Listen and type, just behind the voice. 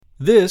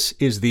This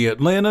is the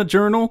Atlanta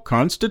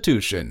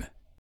Journal-Constitution.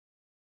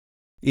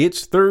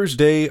 It's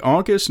Thursday,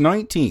 August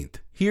 19th.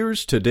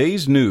 Here's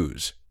today's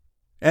news.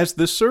 As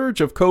the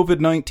surge of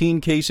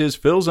COVID-19 cases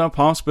fills up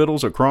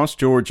hospitals across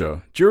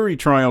Georgia, jury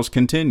trials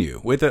continue,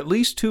 with at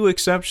least 2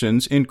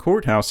 exceptions in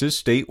courthouses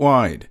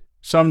statewide.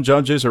 Some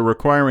judges are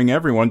requiring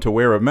everyone to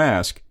wear a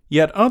mask,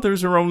 yet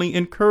others are only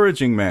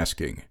encouraging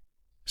masking.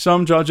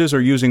 Some judges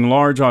are using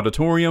large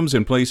auditoriums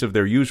in place of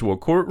their usual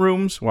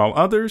courtrooms, while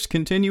others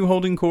continue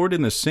holding court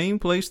in the same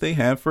place they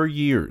have for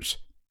years.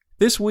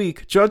 This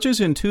week, judges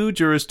in 2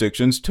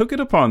 jurisdictions took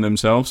it upon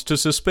themselves to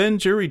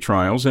suspend jury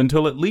trials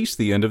until at least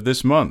the end of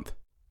this month.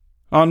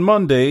 On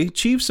Monday,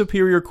 Chief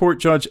Superior Court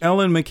Judge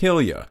Ellen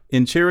McKillia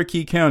in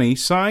Cherokee County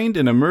signed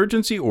an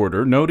emergency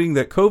order noting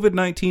that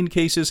COVID-19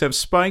 cases have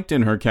spiked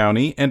in her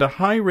county and a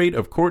high rate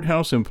of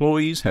courthouse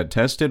employees had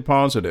tested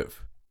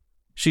positive.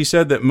 She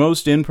said that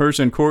most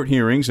in-person court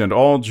hearings and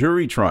all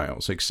jury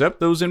trials, except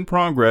those in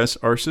progress,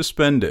 are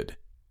suspended.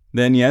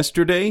 Then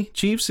yesterday,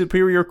 Chief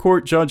Superior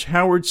Court Judge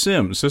Howard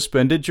Sims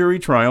suspended jury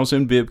trials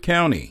in Bibb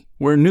County,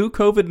 where new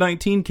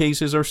COVID-19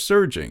 cases are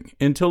surging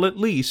until at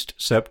least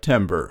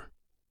September.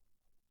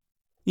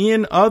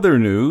 In other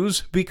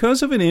news,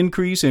 because of an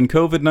increase in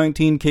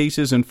COVID-19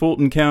 cases in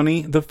Fulton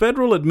County, the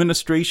federal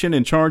administration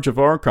in charge of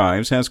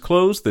archives has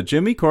closed the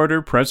Jimmy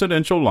Carter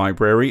Presidential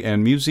Library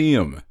and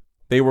Museum.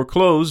 They were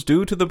closed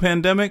due to the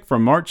pandemic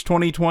from March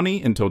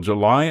 2020 until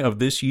July of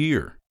this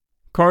year.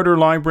 Carter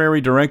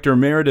Library Director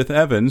Meredith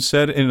Evans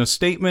said in a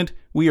statement,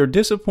 "We are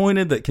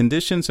disappointed that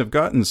conditions have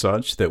gotten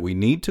such that we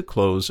need to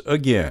close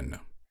again."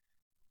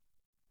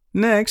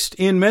 Next,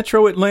 in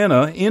Metro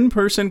Atlanta,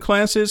 in-person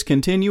classes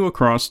continue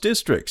across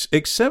districts,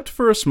 except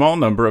for a small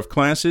number of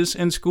classes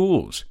and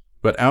schools.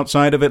 But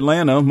outside of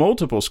Atlanta,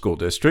 multiple school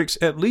districts,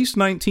 at least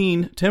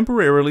 19,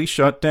 temporarily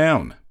shut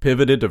down,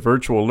 pivoted to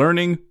virtual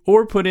learning,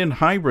 or put in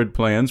hybrid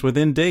plans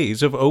within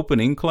days of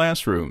opening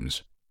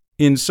classrooms.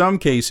 In some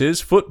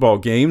cases, football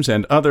games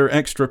and other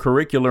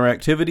extracurricular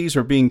activities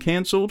are being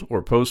canceled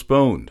or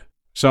postponed.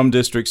 Some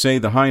districts say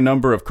the high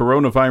number of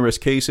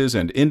coronavirus cases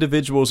and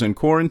individuals in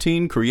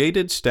quarantine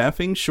created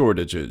staffing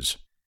shortages.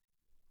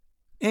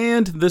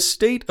 And the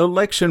State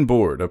Election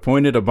Board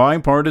appointed a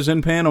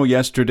bipartisan panel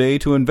yesterday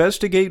to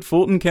investigate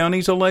Fulton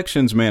County's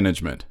elections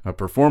management, a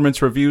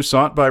performance review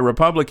sought by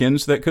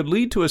Republicans that could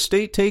lead to a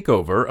state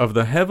takeover of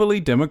the heavily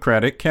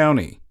Democratic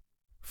county.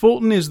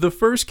 Fulton is the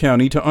first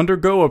county to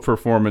undergo a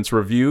performance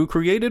review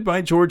created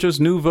by Georgia's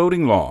new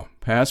voting law,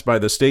 passed by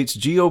the state's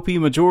GOP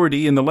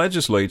majority in the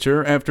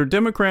legislature after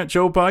Democrat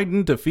Joe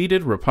Biden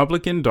defeated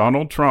Republican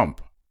Donald Trump.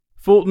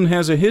 Fulton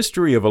has a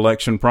history of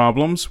election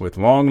problems with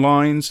long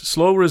lines,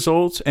 slow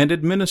results, and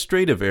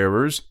administrative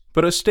errors,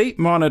 but a state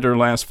monitor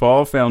last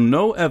fall found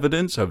no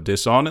evidence of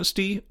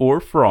dishonesty or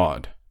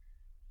fraud.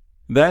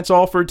 That's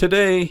all for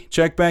today.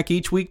 Check back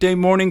each weekday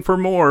morning for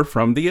more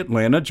from the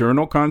Atlanta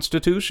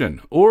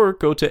Journal-Constitution, or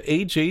go to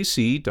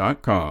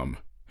ajc.com.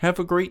 Have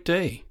a great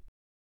day.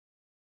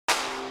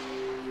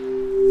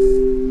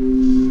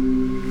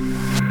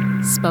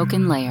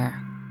 Spoken Layer.